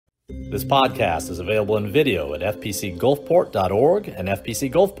This podcast is available in video at fpcgulfport.org and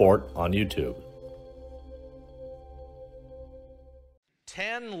FPC Gulfport on YouTube.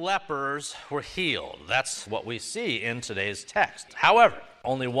 10 lepers were healed. That's what we see in today's text. However,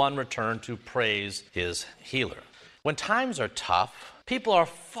 only one returned to praise his healer. When times are tough, people are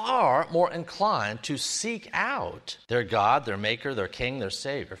far more inclined to seek out their God, their Maker, their King, their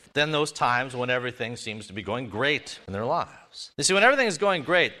Savior, than those times when everything seems to be going great in their lives. You see, when everything is going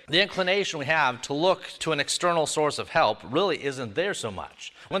great, the inclination we have to look to an external source of help really isn't there so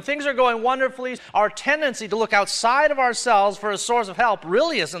much. When things are going wonderfully, our tendency to look outside of ourselves for a source of help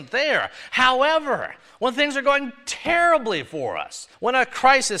really isn't there. However, when things are going terribly for us, when a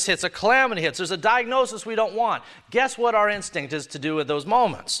crisis hits, a calamity hits, there's a diagnosis we don't want, guess what our instinct is to do at those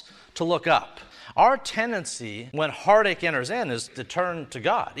moments? To look up. Our tendency when heartache enters in is to turn to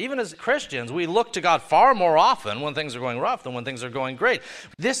God. Even as Christians, we look to God far more often when things are going rough than when things are going great.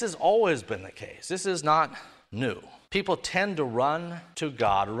 This has always been the case. This is not new. People tend to run to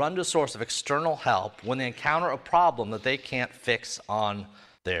God, run to a source of external help when they encounter a problem that they can't fix on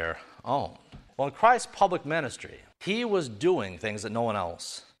their own. Well, in Christ's public ministry, he was doing things that no one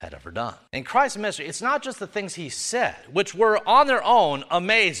else had ever done. In Christ's ministry, it's not just the things he said, which were on their own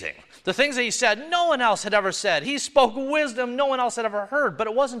amazing. The things that he said, no one else had ever said. He spoke wisdom no one else had ever heard. But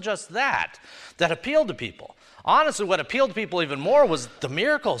it wasn't just that appealed to people. Honestly, what appealed to people even more was the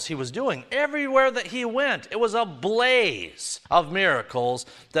miracles he was doing. Everywhere that he went, it was a blaze of miracles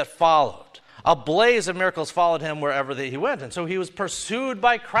that followed. A blaze of miracles followed him wherever he went. And so he was pursued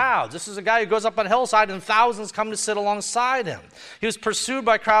by crowds. This is a guy who goes up on a hillside and thousands come to sit alongside him. He was pursued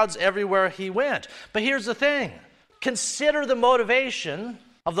by crowds everywhere he went. But here's the thing. Consider the motivation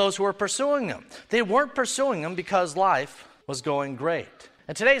of those who were pursuing him. They weren't pursuing him because life was going great.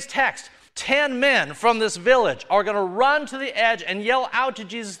 In today's text, 10 men from this village are going to run to the edge and yell out to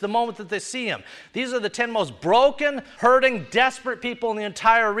Jesus the moment that they see him. These are the 10 most broken, hurting, desperate people in the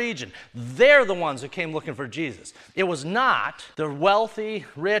entire region. They're the ones who came looking for Jesus. It was not the wealthy,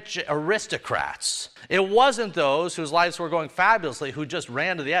 rich aristocrats. It wasn't those whose lives were going fabulously who just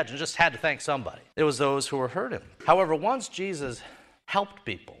ran to the edge and just had to thank somebody. It was those who were hurting. However, once Jesus helped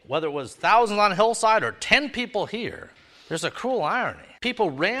people, whether it was thousands on a hillside or 10 people here, there's a cruel irony.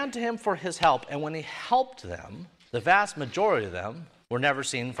 People ran to him for his help, and when he helped them, the vast majority of them were never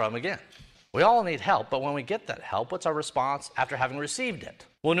seen from again. We all need help, but when we get that help, what's our response after having received it?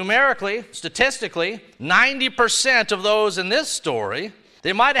 Well, numerically, statistically, 90% of those in this story,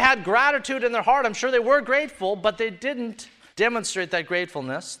 they might have had gratitude in their heart. I'm sure they were grateful, but they didn't demonstrate that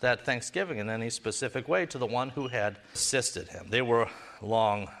gratefulness, that thanksgiving in any specific way to the one who had assisted him. They were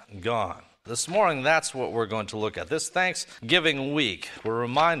long gone. This morning, that's what we're going to look at. This Thanksgiving week, we're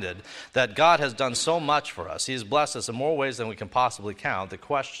reminded that God has done so much for us. He has blessed us in more ways than we can possibly count. The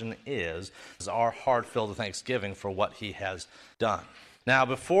question is our heart filled with thanksgiving for what he has done? Now,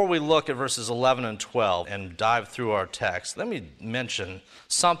 before we look at verses 11 and 12 and dive through our text, let me mention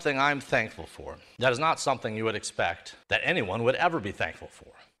something I'm thankful for. That is not something you would expect that anyone would ever be thankful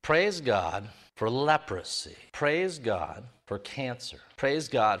for. Praise God for leprosy. Praise God for cancer. Praise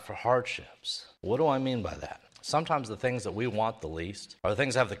God for hardships. What do I mean by that? Sometimes the things that we want the least are the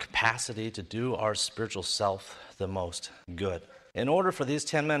things that have the capacity to do our spiritual self the most good. In order for these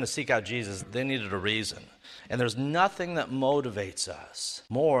 10 men to seek out Jesus, they needed a reason. And there's nothing that motivates us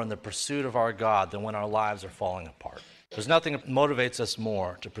more in the pursuit of our God than when our lives are falling apart. There's nothing that motivates us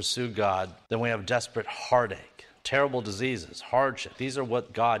more to pursue God than when we have desperate heartache, terrible diseases, hardship. These are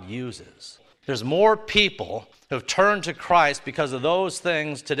what God uses. There's more people who have turned to Christ because of those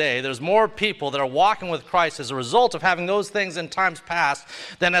things today. There's more people that are walking with Christ as a result of having those things in times past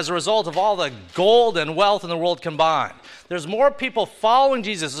than as a result of all the gold and wealth in the world combined. There's more people following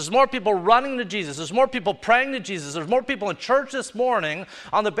Jesus. There's more people running to Jesus. There's more people praying to Jesus. There's more people in church this morning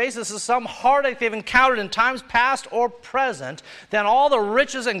on the basis of some heartache they've encountered in times past or present than all the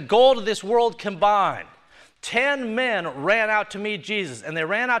riches and gold of this world combined. 10 men ran out to meet Jesus, and they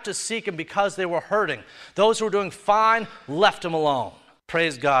ran out to seek him because they were hurting. Those who were doing fine left him alone.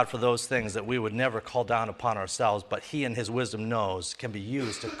 Praise God for those things that we would never call down upon ourselves, but he in his wisdom knows can be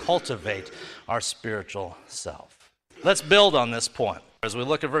used to cultivate our spiritual self. Let's build on this point as we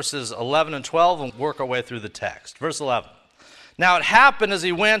look at verses 11 and 12 and work our way through the text. Verse 11. Now it happened as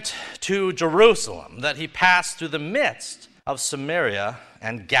he went to Jerusalem that he passed through the midst of Samaria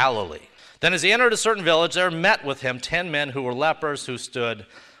and Galilee. Then as he entered a certain village, there met with him 10 men who were lepers who stood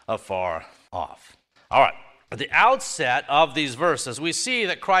afar off. All right, At the outset of these verses, we see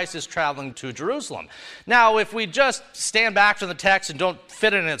that Christ is traveling to Jerusalem. Now, if we just stand back from the text and don't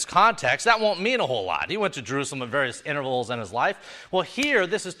fit it in its context, that won't mean a whole lot. He went to Jerusalem at various intervals in his life. Well, here,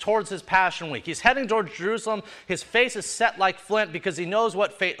 this is towards his Passion Week. He's heading towards Jerusalem. His face is set like flint because he knows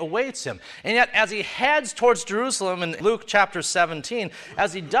what fate awaits him. And yet, as he heads towards Jerusalem in Luke chapter 17,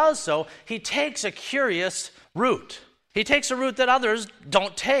 as he does so, he takes a curious route. He takes a route that others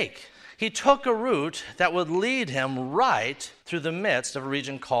don't take. He took a route that would lead him right through the midst of a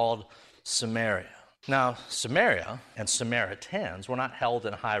region called Samaria. Now, Samaria and Samaritans were not held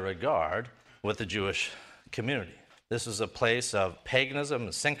in high regard with the Jewish community. This was a place of paganism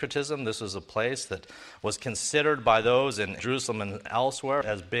and syncretism. This was a place that was considered by those in Jerusalem and elsewhere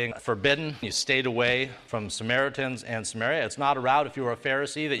as being forbidden. You stayed away from Samaritans and Samaria. It's not a route, if you were a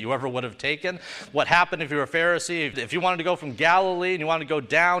Pharisee, that you ever would have taken. What happened if you were a Pharisee? If you wanted to go from Galilee and you wanted to go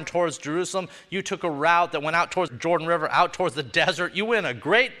down towards Jerusalem, you took a route that went out towards the Jordan River, out towards the desert. You went a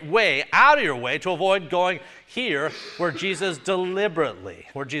great way out of your way to avoid going here where Jesus deliberately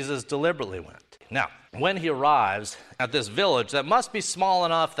went. Now, when he arrives at this village that must be small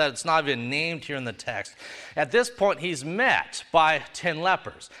enough that it's not even named here in the text, at this point he's met by 10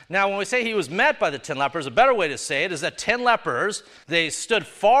 lepers. Now, when we say he was met by the 10 lepers, a better way to say it is that 10 lepers, they stood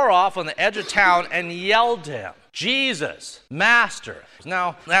far off on the edge of town and yelled to him, "Jesus, Master."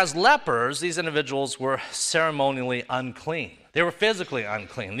 Now, as lepers, these individuals were ceremonially unclean. They were physically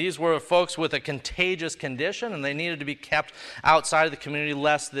unclean. These were folks with a contagious condition, and they needed to be kept outside of the community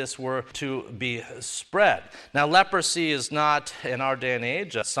lest this were to be spread. Now, leprosy is not, in our day and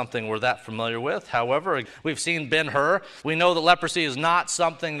age, something we're that familiar with. However, we've seen Ben-Hur. We know that leprosy is not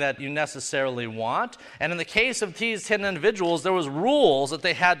something that you necessarily want. And in the case of these 10 individuals, there was rules that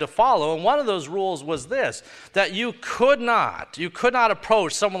they had to follow. And one of those rules was this, that you could not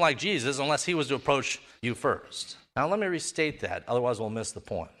approach someone like Jesus unless he was to approach you first. Now, let me restate that, otherwise we'll miss the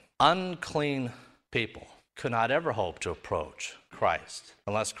point. Unclean people could not ever hope to approach Christ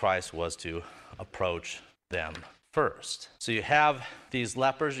unless Christ was to approach them first. So you have these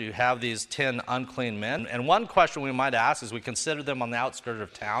lepers, you have these 10 unclean men, and one question we might ask as we consider them on the outskirts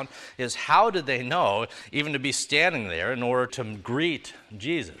of town is, how did they know even to be standing there in order to greet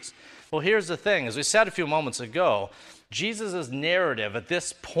Jesus? Well, here's the thing. As we said a few moments ago, Jesus' narrative at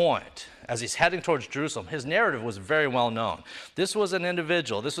this point, as he's heading towards Jerusalem, his narrative was very well known. This was an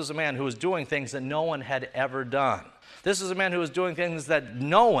individual, this was a man who was doing things that no one had ever done. This is a man who was doing things that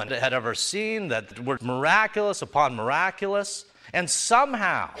no one had ever seen, that were miraculous upon miraculous. And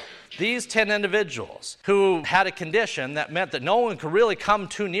somehow, these 10 individuals who had a condition that meant that no one could really come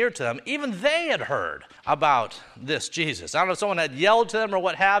too near to them, even they had heard about this Jesus. I don't know if someone had yelled to them or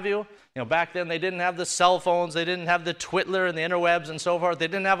what have you. Back then they didn't have the cell phones, they didn't have the Twitter and the interwebs and so forth. They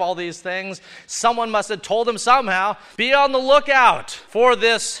didn't have all these things. Someone must have told them somehow, be on the lookout for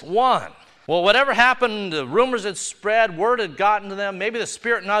this one. Well, whatever happened, the rumors had spread, word had gotten to them. Maybe the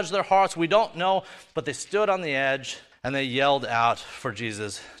Spirit nudged their hearts, we don't know. But they stood on the edge and they yelled out for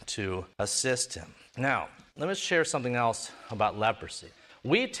Jesus to assist him. Now, let me share something else about leprosy.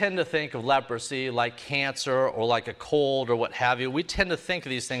 We tend to think of leprosy like cancer or like a cold or what have you. We tend to think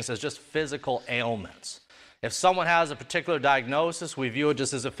of these things as just physical ailments. If someone has a particular diagnosis, we view it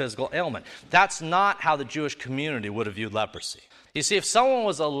just as a physical ailment. That's not how the Jewish community would have viewed leprosy. You see, if someone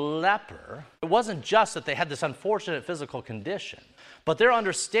was a leper, it wasn't just that they had this unfortunate physical condition, but their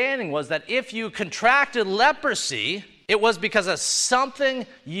understanding was that if you contracted leprosy, it was because of something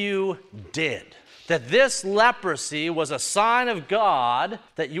you did. That this leprosy was a sign of God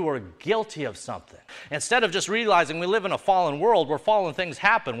that you were guilty of something. Instead of just realizing we live in a fallen world where fallen things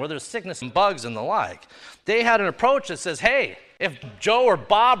happen, where there's sickness and bugs and the like, they had an approach that says, hey, if Joe or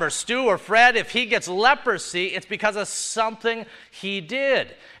Bob or Stu or Fred, if he gets leprosy, it's because of something he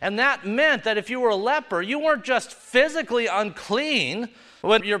did. And that meant that if you were a leper, you weren't just physically unclean.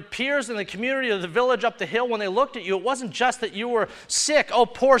 When your peers in the community of the village up the hill, when they looked at you, it wasn't just that you were sick. Oh,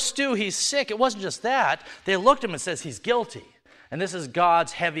 poor Stu, he's sick. It wasn't just that. They looked at him and says he's guilty. And this is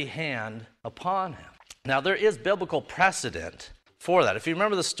God's heavy hand upon him. Now, there is biblical precedent for that. If you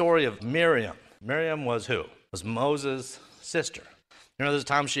remember the story of Miriam. Miriam was who? Was Moses' sister. There's a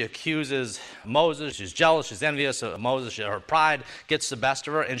time she accuses Moses. She's jealous. She's envious of Moses. Her pride gets the best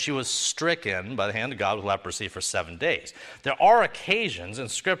of her, and she was stricken by the hand of God with leprosy for 7 days. There are occasions in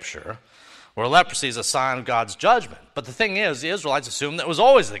Scripture where leprosy is a sign of God's judgment. But the thing is, the Israelites assumed that was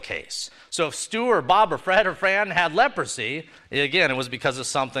always the case. So if Stu or Bob or Fred or Fran had leprosy, again, it was because of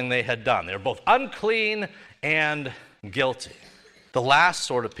something they had done. They were both unclean and guilty. The last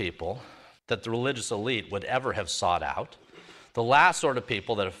sort of people that the religious elite would ever have sought out, The last sort of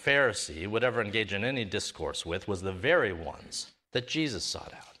people that a Pharisee would ever engage in any discourse with was the very ones that Jesus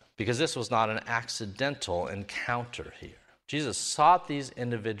sought out, because this was not an accidental encounter here. Jesus sought these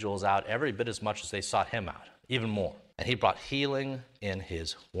individuals out every bit as much as they sought him out, even more. And he brought healing in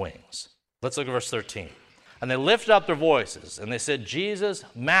his wings. Let's look at verse 13. And they lifted up their voices, and they said, Jesus,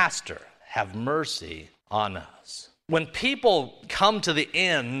 Master, have mercy on us. When people come to the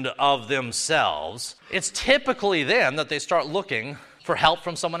end of themselves, it's typically then that they start looking for help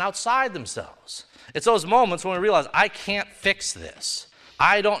from someone outside themselves. It's those moments when we realize, I can't fix this.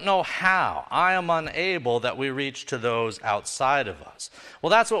 I don't know how. I am unable, that we reach to those outside of us.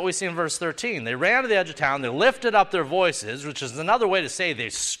 Well, that's what we see in verse 13. They ran to the edge of town. They lifted up their voices, which is another way to say they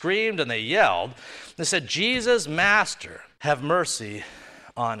screamed and they yelled. They said, Jesus, Master, have mercy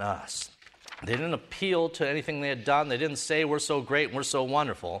on us. They didn't appeal to anything they had done. They didn't say, we're so great and we're so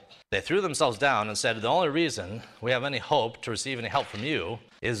wonderful. They threw themselves down and said, the only reason we have any hope to receive any help from you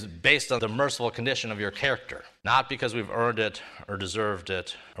is based on the merciful condition of your character, not because we've earned it or deserved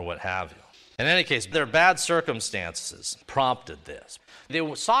it or what have you. In any case, their bad circumstances prompted this.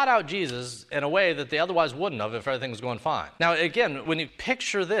 They sought out Jesus in a way that they otherwise wouldn't have if everything was going fine. Now, again, when you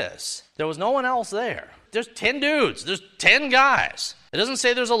picture this, there was no one else there. There's 10 dudes. There's 10 guys. It doesn't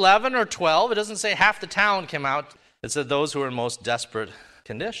say there's 11 or 12. It doesn't say half the town came out. It said those who are in most desperate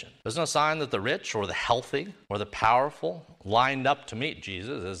condition. There's no sign that the rich or the healthy or the powerful lined up to meet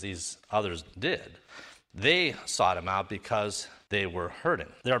Jesus as these others did. They sought him out because they were hurting.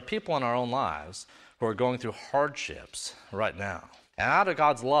 There are people in our own lives who are going through hardships right now. And out of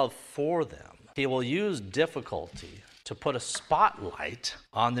God's love for them, he will use difficulty to put a spotlight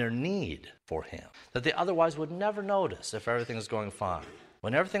on their need for him that they otherwise would never notice if everything is going fine.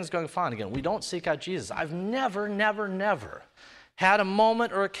 When everything's going fine, again, we don't seek out Jesus. I've never had a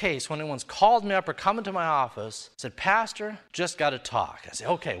moment or a case when anyone's called me up or come into my office, said, Pastor, just got to talk. I say,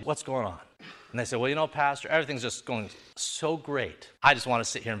 okay, what's going on? And they say, well, you know, Pastor, everything's just going so great. I just want to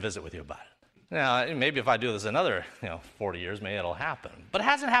sit here and visit with you about it. Now, maybe if I do this another 40 years, maybe it'll happen. But it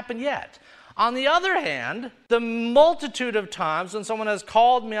hasn't happened yet. On the other hand, the multitude of times when someone has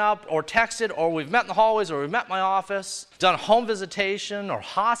called me up or texted, or we've met in the hallways, or we've met in my office, done home visitation or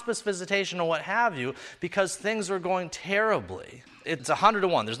hospice visitation or what have you, because things are going terribly, it's 100 to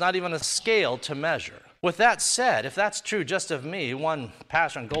 1. There's not even a scale to measure. With that said, if that's true just of me, one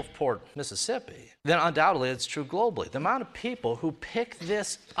pastor in Gulfport, Mississippi, then undoubtedly it's true globally. The amount of people who pick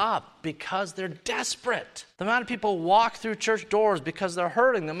this up because they're desperate, the amount of people who walk through church doors because they're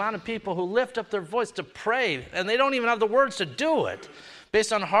hurting, the amount of people who lift up their voice to pray and they don't even have the words to do it,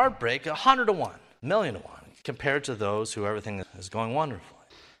 based on heartbreak, 100 to 1, million to 1, compared to those who everything is going wonderfully.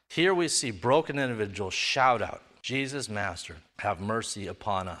 Here we see broken individuals shout out, Jesus, Master, have mercy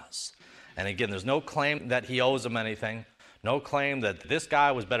upon us. And again, there's no claim that he owes them anything. No claim that this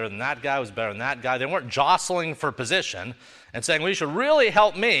guy was better than that guy, was better than that guy. They weren't jostling for position and saying, well, you should really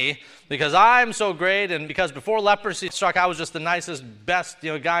help me because I'm so great and because before leprosy struck, I was just the nicest, best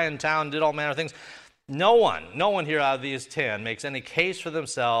guy in town, did all manner of things. No one here out of these 10 makes any case for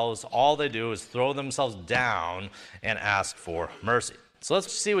themselves. All they do is throw themselves down and ask for mercy. So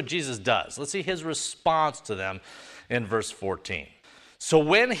let's see what Jesus does. Let's see his response to them in verse 14. So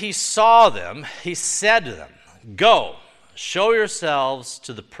when he saw them, he said to them, go, show yourselves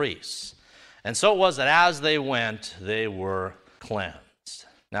to the priests. And so it was that as they went, they were cleansed.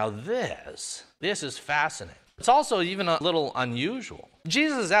 Now this is fascinating. It's also even a little unusual.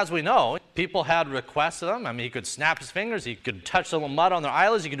 Jesus, as we know, people had requests of him. I mean, he could snap his fingers, he could touch a little mud on their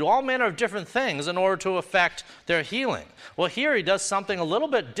eyelids, he could do all manner of different things in order to effect their healing. Well, here he does something a little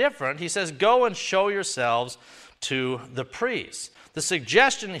bit different. He says, go and show yourselves to the priests. The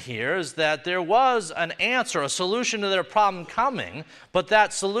suggestion here is that there was an answer, a solution to their problem coming, but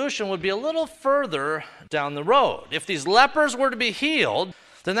that solution would be a little further down the road. If these lepers were to be healed,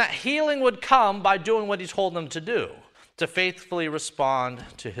 then that healing would come by doing what he told them to do, to faithfully respond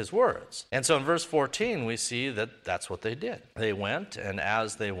to his words. And so in verse 14, we see that that's what they did. They went, and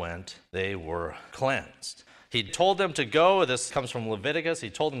as they went, they were cleansed. He told them to go. This comes from Leviticus. He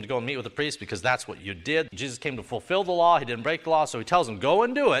told them to go and meet with the priest because that's what you did. Jesus came to fulfill the law. He didn't break the law, so he tells them, go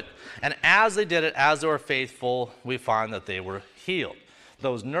and do it. And as they did it, as they were faithful, we find that they were healed.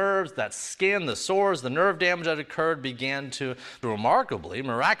 Those nerves, that skin, the sores, the nerve damage that occurred began to remarkably,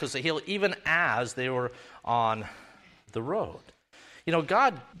 miraculously heal even as they were on the road.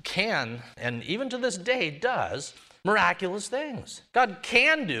 God can, and even to this day does, miraculous things. God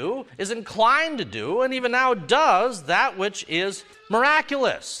can do, is inclined to do, and even now does that which is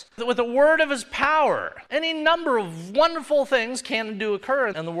miraculous. With the word of his power, any number of wonderful things can and do occur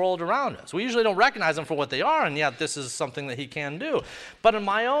in the world around us. We usually don't recognize them for what they are, and yet this is something that he can do. But in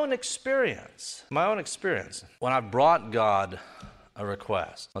my own experience, when I've brought God a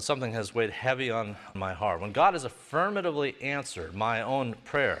request, when something has weighed heavy on my heart, when God has affirmatively answered my own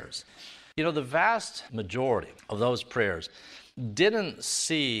prayers, the vast majority of those prayers didn't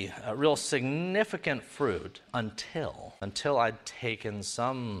see a real significant fruit until I'd taken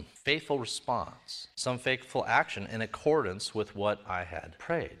some faithful response, some faithful action in accordance with what I had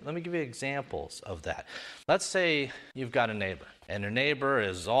prayed. Let me give you examples of that. Let's say you've got a neighbor, and your neighbor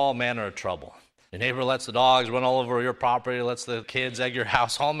is all manner of trouble. Your neighbor lets the dogs run all over your property, lets the kids egg your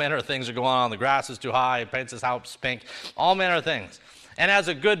house, all manner of things are going on. The grass is too high, paints his house pink, all manner of things. And as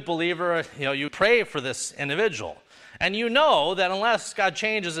a good believer, you pray for this individual. And you know that unless God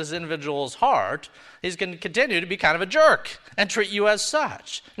changes this individual's heart, he's going to continue to be kind of a jerk and treat you as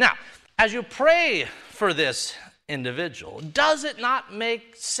such. Now, as you pray for this individual, does it not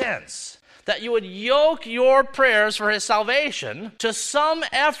make sense that you would yoke your prayers for his salvation to some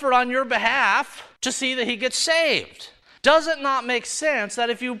effort on your behalf to see that he gets saved? Does it not make sense that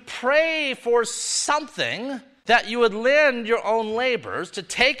if you pray for something, that you would lend your own labors to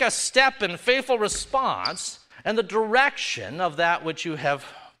take a step in faithful response in the direction of that which you have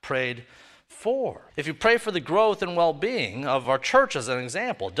prayed for? If you pray for the growth and well-being of our church as an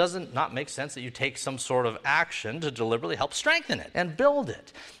example, does it not make sense that you take some sort of action to deliberately help strengthen it and build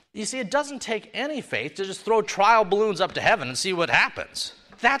it? You see, it doesn't take any faith to just throw trial balloons up to heaven and see what happens.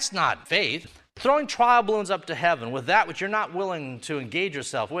 That's not faith. Throwing trial balloons up to heaven with that which you're not willing to engage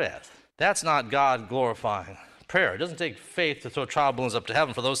yourself with, that's not God glorifying prayer. It doesn't take faith to throw trial balloons up to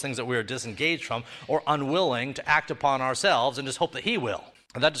heaven for those things that we are disengaged from or unwilling to act upon ourselves and just hope that he will.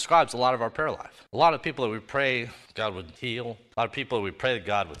 And that describes a lot of our prayer life. A lot of people that we pray God would heal, a lot of people that we pray that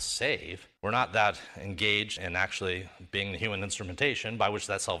God would save, we're not that engaged in actually being the human instrumentation by which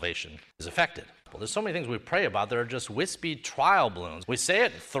that salvation is effected. Well, there's so many things we pray about that are just wispy trial balloons. We say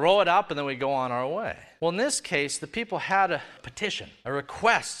it, throw it up, and then we go on our way. Well, in this case, the people had a petition, a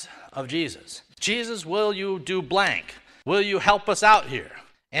request of Jesus. Jesus, will you do blank? Will you help us out here?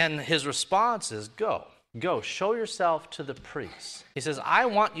 And his response is, go, show yourself to the priest. He says, I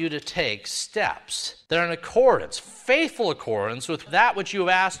want you to take steps that are in accordance, faithful accordance with that which you have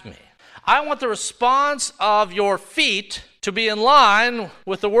asked me. I want the response of your feet to be in line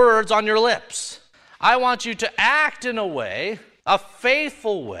with the words on your lips. I want you to act in a way, a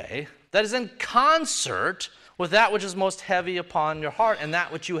faithful way, that is in concert with that which is most heavy upon your heart and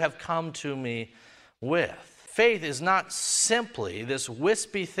that which you have come to me with. Faith is not simply this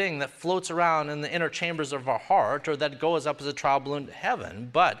wispy thing that floats around in the inner chambers of our heart or that goes up as a trial balloon to heaven,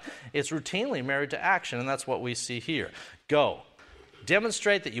 but it's routinely married to action, and that's what we see here. Go.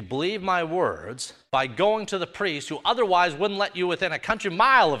 Demonstrate that you believe my words by going to the priest who otherwise wouldn't let you within a country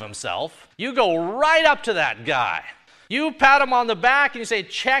mile of himself. You go right up to that guy. You pat him on the back and you say,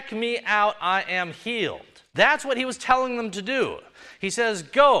 check me out, I am healed. That's what he was telling them to do. He says,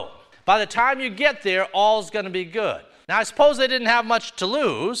 go. By the time you get there, all's going to be good. Now, I suppose they didn't have much to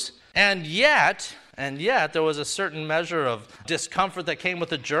lose, and yet there was a certain measure of discomfort that came with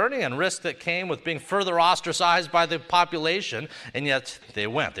the journey and risk that came with being further ostracized by the population, and yet they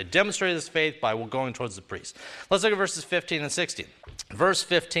went. They demonstrated this faith by going towards the priest. Let's look at verses 15 and 16. Verse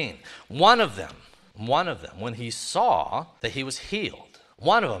 15, one of them, when he saw that he was healed,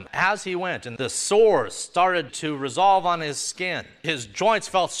 one of them, as he went, and the sores started to resolve on his skin, his joints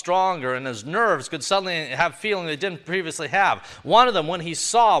felt stronger, and his nerves could suddenly have feeling they didn't previously have. One of them, when he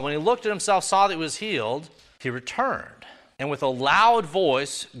looked at himself, saw that he was healed, he returned, and with a loud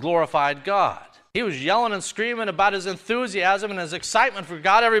voice glorified God. He was yelling and screaming about his enthusiasm and his excitement for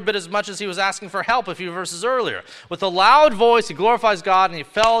God every bit as much as he was asking for help a few verses earlier. With a loud voice, he glorifies God, and he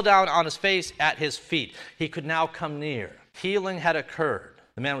fell down on his face at his feet. He could now come near. Healing had occurred.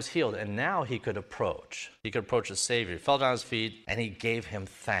 The man was healed, and now he could approach. He could approach his Savior. He fell down on his feet, and he gave him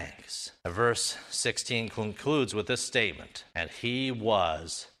thanks. Verse 16 concludes with this statement, and he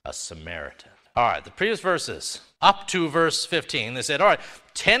was a Samaritan. All right, the previous verses, up to verse 15, they said, all right,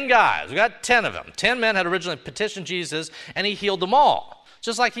 10 guys, we got 10 of them. 10 men had originally petitioned Jesus, and he healed them all.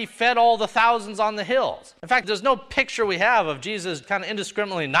 Just like he fed all the thousands on the hills. In fact, there's no picture we have of Jesus kind of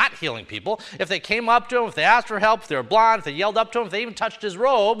indiscriminately not healing people. If they came up to him, if they asked for help, if they were blind, if they yelled up to him, if they even touched his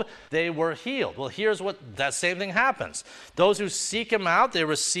robe, they were healed. Well, here's what that same thing happens. Those who seek him out, they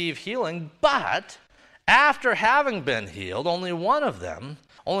receive healing, but after having been healed, only one of them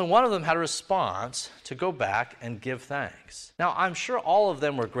Only one of them had a response to go back and give thanks. Now, I'm sure all of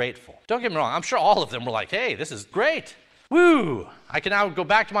them were grateful. Don't get me wrong. I'm sure all of them were like, hey, this is great. Woo! I can now go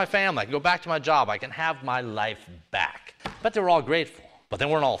back to my family. I can go back to my job. I can have my life back. But they were all grateful. But they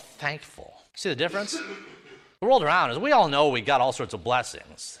weren't all thankful. See the difference? The world around us, we all know we got all sorts of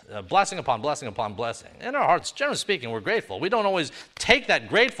blessings. Blessing upon blessing upon blessing. In our hearts, generally speaking, we're grateful. We don't always take that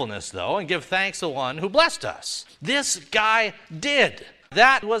gratefulness, though, and give thanks to the one who blessed us. This guy did.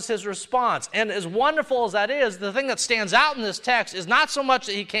 That was his response. And as wonderful as that is, the thing that stands out in this text is not so much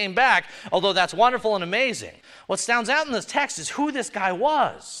that he came back, although that's wonderful and amazing. What stands out in this text is who this guy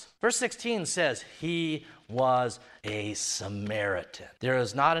was. Verse 16 says, he was a Samaritan. There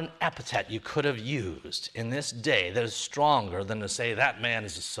is not an epithet you could have used in this day that is stronger than to say that man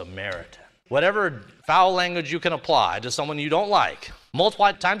is a Samaritan. Whatever foul language you can apply to someone you don't like,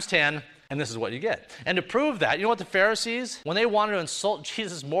 multiply it times 10, and this is what you get. And to prove that, you know what the Pharisees, when they wanted to insult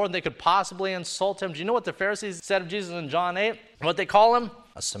Jesus more than they could possibly insult him, do you know what the Pharisees said of Jesus in John 8? What they call him?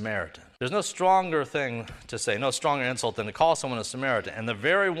 A Samaritan. There's no stronger thing to say, no stronger insult than to call someone a Samaritan. And the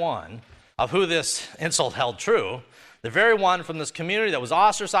very one of who this insult held true, the very one from this community that was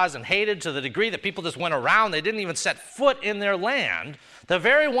ostracized and hated to the degree that people just went around, they didn't even set foot in their land, the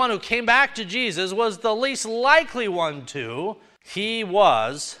very one who came back to Jesus was the least likely one to. He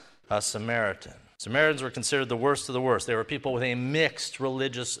was a Samaritan. Samaritans were considered the worst of the worst. They were people with a mixed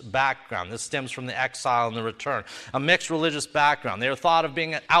religious background. This stems from the exile and the return. A mixed religious background. They were thought of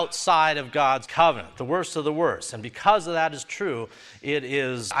being outside of God's covenant, the worst of the worst. And because of that is true, it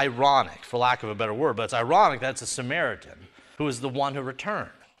is ironic, for lack of a better word, but it's ironic that it's a Samaritan who is the one who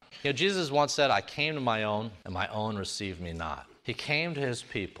returned. You know, Jesus once said, I came to my own, and my own received me not. He came to his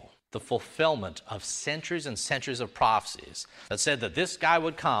people. The fulfillment of centuries and centuries of prophecies that said that this guy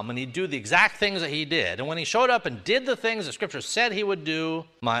would come and he'd do the exact things that he did. And when he showed up and did the things the Scripture said he would do,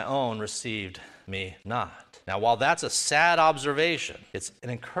 my own received me not. Now, while that's a sad observation, it's an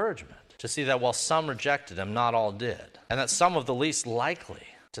encouragement to see that while some rejected him, not all did. And that some of the least likely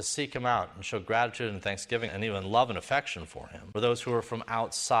to seek him out and show gratitude and thanksgiving and even love and affection for him were those who were from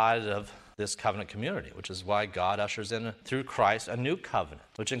outside of this covenant community, which is why God ushers in, through Christ, a new covenant,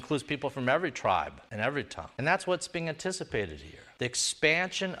 which includes people from every tribe and every tongue. And that's what's being anticipated here. The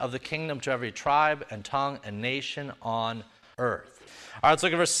expansion of the kingdom to every tribe and tongue and nation on earth. All right, let's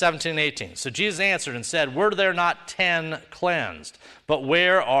look at verse 17 and 18. So Jesus answered and said, were there not 10 cleansed? But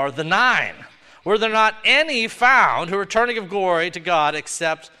where are the 9? Were there not any found who return to give glory to God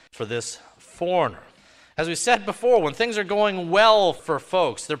except for this foreigner? As we said before, when things are going well for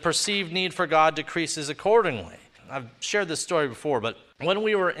folks, their perceived need for God decreases accordingly. I've shared this story before, but when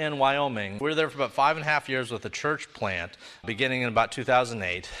we were in Wyoming, we were there for about 5.5 years with a church plant, beginning in about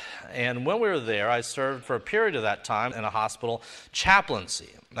 2008. And when we were there, I served for a period of that time in a hospital chaplaincy.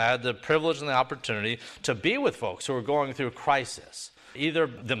 I had the privilege and the opportunity to be with folks who were going through crisis, either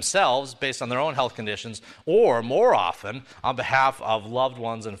themselves based on their own health conditions or more often on behalf of loved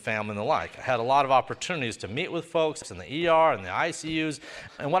ones and family and the like. I had a lot of opportunities to meet with folks in the ER and the ICUs,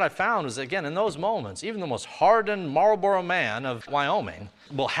 and what I found was, again, in those moments, even the most hardened Marlboro man of Wyoming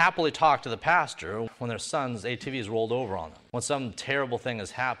will happily talk to the pastor when their son's ATV is rolled over on them, when some terrible thing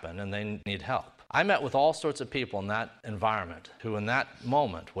has happened and they need help. I met with all sorts of people in that environment who in that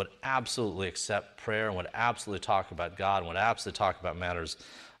moment would absolutely accept prayer and would absolutely talk about God and would absolutely talk about matters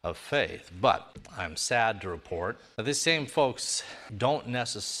of faith. But I'm sad to report that these same folks don't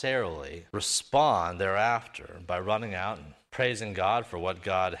necessarily respond thereafter by running out and praising God for what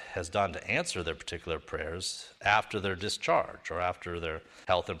God has done to answer their particular prayers after their discharge or after their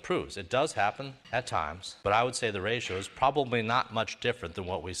health improves. It does happen at times, but I would say the ratio is probably not much different than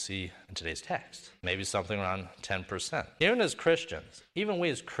what we see in today's text. Maybe something around 10%. Even we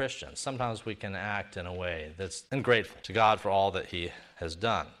as Christians, sometimes we can act in a way that's ungrateful to God for all that he has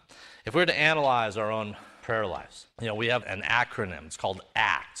done. If we were to analyze our own prayer lives, we have an acronym. It's called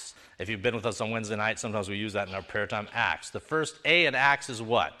ACTS. If you've been with us on Wednesday night, sometimes we use that in our prayer time, ACTS. The first A in ACTS is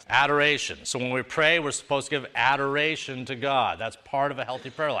what? Adoration. So when we pray, we're supposed to give adoration to God. That's part of a healthy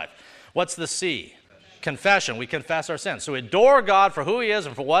prayer life. What's the C? Confession. We confess our sins. So we adore God for who he is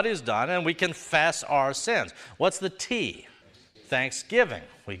and for what he's done, and we confess our sins. What's the T? Thanksgiving.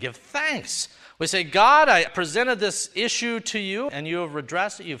 We give thanks. We say, God, I presented this issue to you, and you have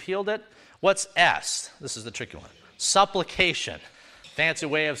redressed it, you've healed it. What's S? This is the tricky one. Supplication. Fancy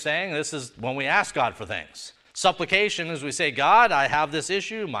way of saying this is when we ask God for things. Supplication is we say, God, I have this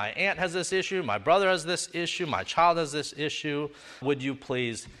issue, my aunt has this issue, my brother has this issue, my child has this issue. Would you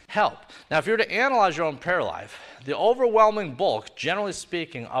please help? Now, if you were to analyze your own prayer life, the overwhelming bulk, generally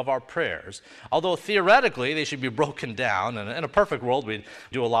speaking, of our prayers, although theoretically they should be broken down, and in a perfect world we'd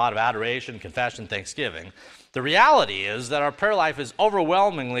do a lot of adoration, confession, thanksgiving, the reality is that our prayer life is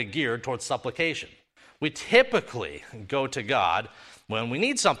overwhelmingly geared towards supplication. We typically go to God when we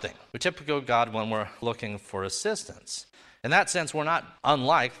need something. We typically go to God when we're looking for assistance. In that sense, we're not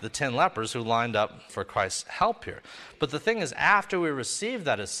unlike the 10 lepers who lined up for Christ's help here. But the thing is, after we receive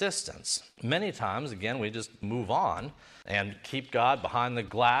that assistance, many times, again, we just move on and keep God behind the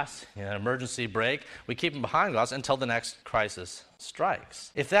glass in an emergency brake. We keep him behind glass until the next crisis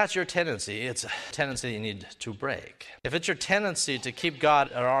strikes. If that's your tendency, it's a tendency you need to break. If it's your tendency to keep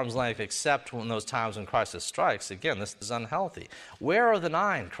God at arm's length except when those times when crisis strikes, again, this is unhealthy. Where are the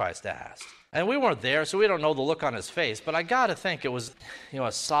 9, Christ asked? And we weren't there, so we don't know the look on his face, but I got to think it was,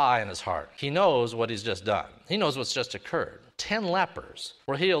 a sigh in his heart. He knows what he's just done. He knows what's just occurred. 10 lepers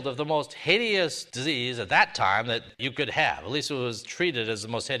were healed of the most hideous disease at that time that you could have. At least it was treated as the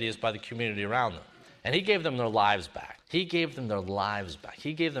most hideous by the community around them. And he gave them their lives back. He gave them their lives back.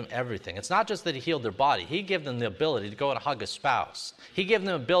 He gave them everything. It's not just that he healed their body. He gave them the ability to go and hug a spouse. He gave them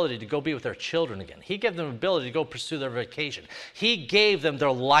the ability to go be with their children again. He gave them the ability to go pursue their vacation. He gave them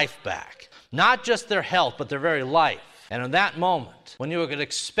their life back. Not just their health, but their very life. And in that moment, when you could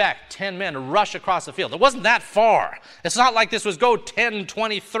expect 10 men to rush across the field, it wasn't that far. It's not like this was go 10,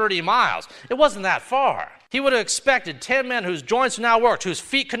 20, 30 miles. It wasn't that far. He would have expected 10 men whose joints now worked, whose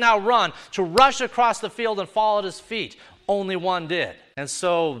feet could now run, to rush across the field and fall at his feet. Only one did. And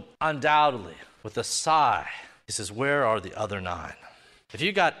so, undoubtedly, with a sigh, he says, where are the other 9? If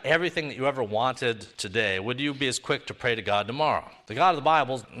you got everything that you ever wanted today, would you be as quick to pray to God tomorrow? The God of the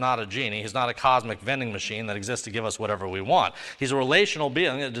Bible is not a genie. He's not a cosmic vending machine that exists to give us whatever we want. He's a relational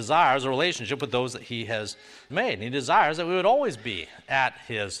being that desires a relationship with those that he has made. And he desires that we would always be at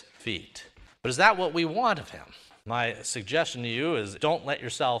his feet. But is that what we want of him? My suggestion to you is don't let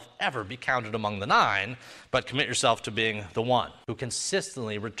yourself ever be counted among the 9, but commit yourself to being the one who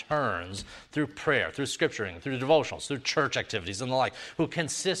consistently returns through prayer, through scripturing, through devotionals, through church activities and the like, who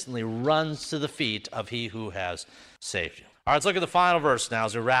consistently runs to the feet of he who has saved you. All right, let's look at the final verse now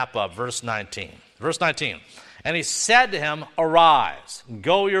as we wrap up, verse 19. Verse 19, and he said to him, arise,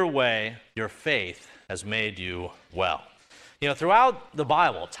 go your way, your faith has made you well. Throughout the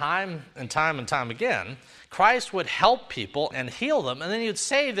Bible, time and time again, Christ would help people and heal them, and then he would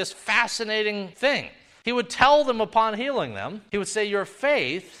say this fascinating thing. He would tell them upon healing them, he would say, your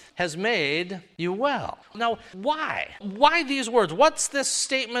faith has made you well. Now, why? Why these words? What's this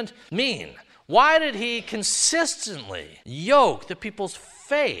statement mean? Why did he consistently yoke the people's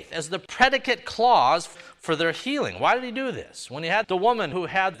faith as the predicate clause for their healing? Why did he do this? When he had the woman who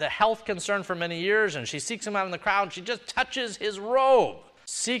had the health concern for many years and she seeks him out in the crowd and she just touches his robe,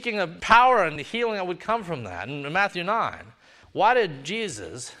 seeking the power and the healing that would come from that. In Matthew 9, why did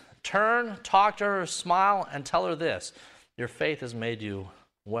Jesus turn, talk to her, smile, and tell her this? Your faith has made you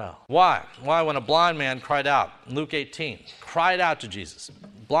well. Why? Why when a blind man cried out, Luke 18, cried out to Jesus.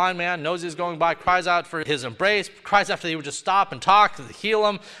 Blind man knows he's going by, cries out for his embrace, cries after he would just stop and talk to heal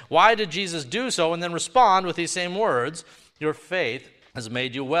him. Why did Jesus do so and then respond with these same words? Your faith has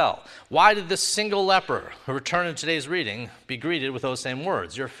made you well. Why did this single leper who returned in today's reading be greeted with those same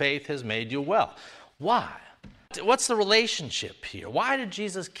words? Your faith has made you well. Why? What's the relationship here? Why did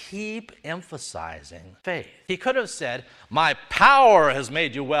Jesus keep emphasizing faith? He could have said, my power has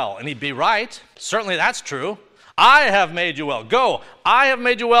made you well, and he'd be right. Certainly that's true. I have made you well. Go. I have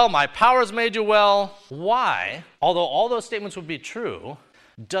made you well. My power has made you well. Why, although all those statements would be true,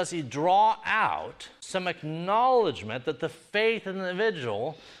 does he draw out some acknowledgement that the faith of the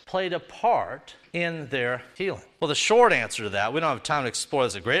individual played a part in their healing? Well, the short answer to that, we don't have time to explore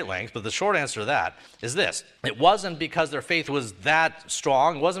this at great length, but the short answer to that is this. It wasn't because their faith was that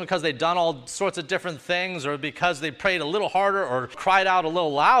strong. It wasn't because they'd done all sorts of different things or because they prayed a little harder or cried out a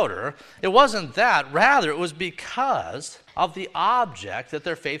little louder. It wasn't that. Rather, it was because of the object that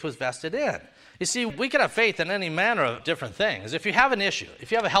their faith was vested in. You see, we can have faith in any manner of different things. If you have an issue,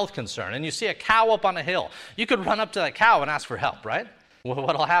 if you have a health concern, and you see a cow up on a hill, you could run up to that cow and ask for help, right? Well,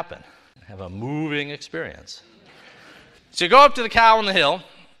 what'll happen? Have a moving experience. So you go up to the cow on the hill,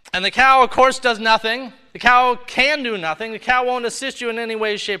 and the cow, of course, does nothing. The cow can do nothing. The cow won't assist you in any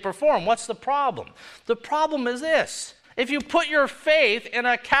way, shape, or form. What's the problem? The problem is this. If you put your faith in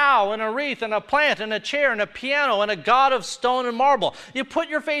a cow, in a wreath, in a plant, in a chair, in a piano, in a god of stone and marble, you put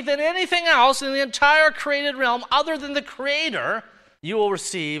your faith in anything else in the entire created realm other than the Creator, you will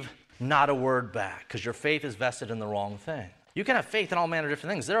receive not a word back, because your faith is vested in the wrong thing. You can have faith in all manner of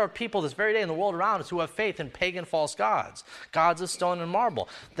different things. There are people this very day in the world around us who have faith in pagan false gods, gods of stone and marble.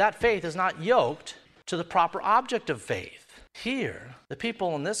 That faith is not yoked to the proper object of faith. Here, the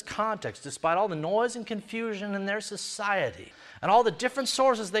people in this context, despite all the noise and confusion in their society, and all the different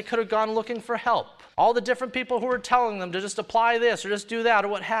sources they could have gone looking for help, all the different people who were telling them to just apply this or just do that or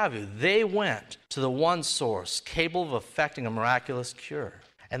what have you, they went to the one source capable of effecting a miraculous cure.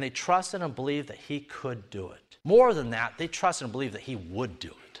 And they trusted and believed that he could do it. More than that, they trusted and believed that he would do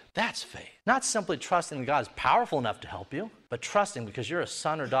it. That's faith. Not simply trusting that God is powerful enough to help you, but trusting because you're a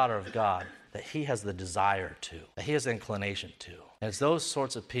son or daughter of God that he has the desire to, that he has the inclination to. And it's those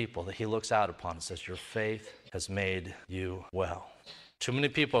sorts of people that he looks out upon and says, your faith has made you well. Too many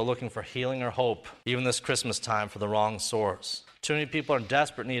people are looking for healing or hope, even this Christmas time, for the wrong source. Too many people are in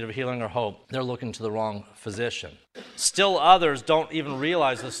desperate need of healing or hope. They're looking to the wrong physician. Still others don't even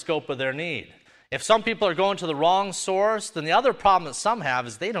realize the scope of their need. If some people are going to the wrong source, then the other problem that some have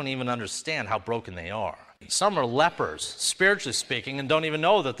is they don't even understand how broken they are. Some are lepers, spiritually speaking, and don't even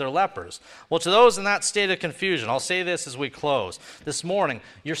know that they're lepers. Well, to those in that state of confusion, I'll say this as we close. This morning,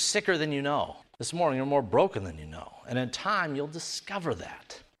 you're sicker than you know. This morning, you're more broken than you know. And in time, you'll discover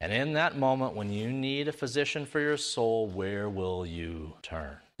that. And in that moment, when you need a physician for your soul, where will you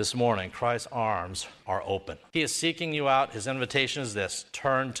turn? This morning, Christ's arms are open. He is seeking you out. His invitation is this: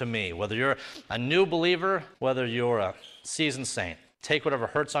 turn to me. Whether you're a new believer, whether you're a seasoned saint, take whatever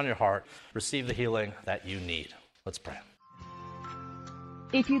hurts on your heart, receive the healing that you need. Let's pray.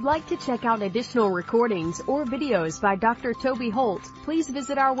 If you'd like to check out additional recordings or videos by Dr. Toby Holt, please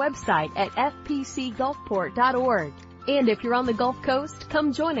visit our website at fpcgulfport.org. And if you're on the Gulf Coast,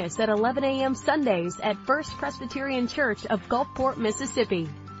 come join us at 11 a.m. Sundays at First Presbyterian Church of Gulfport, Mississippi.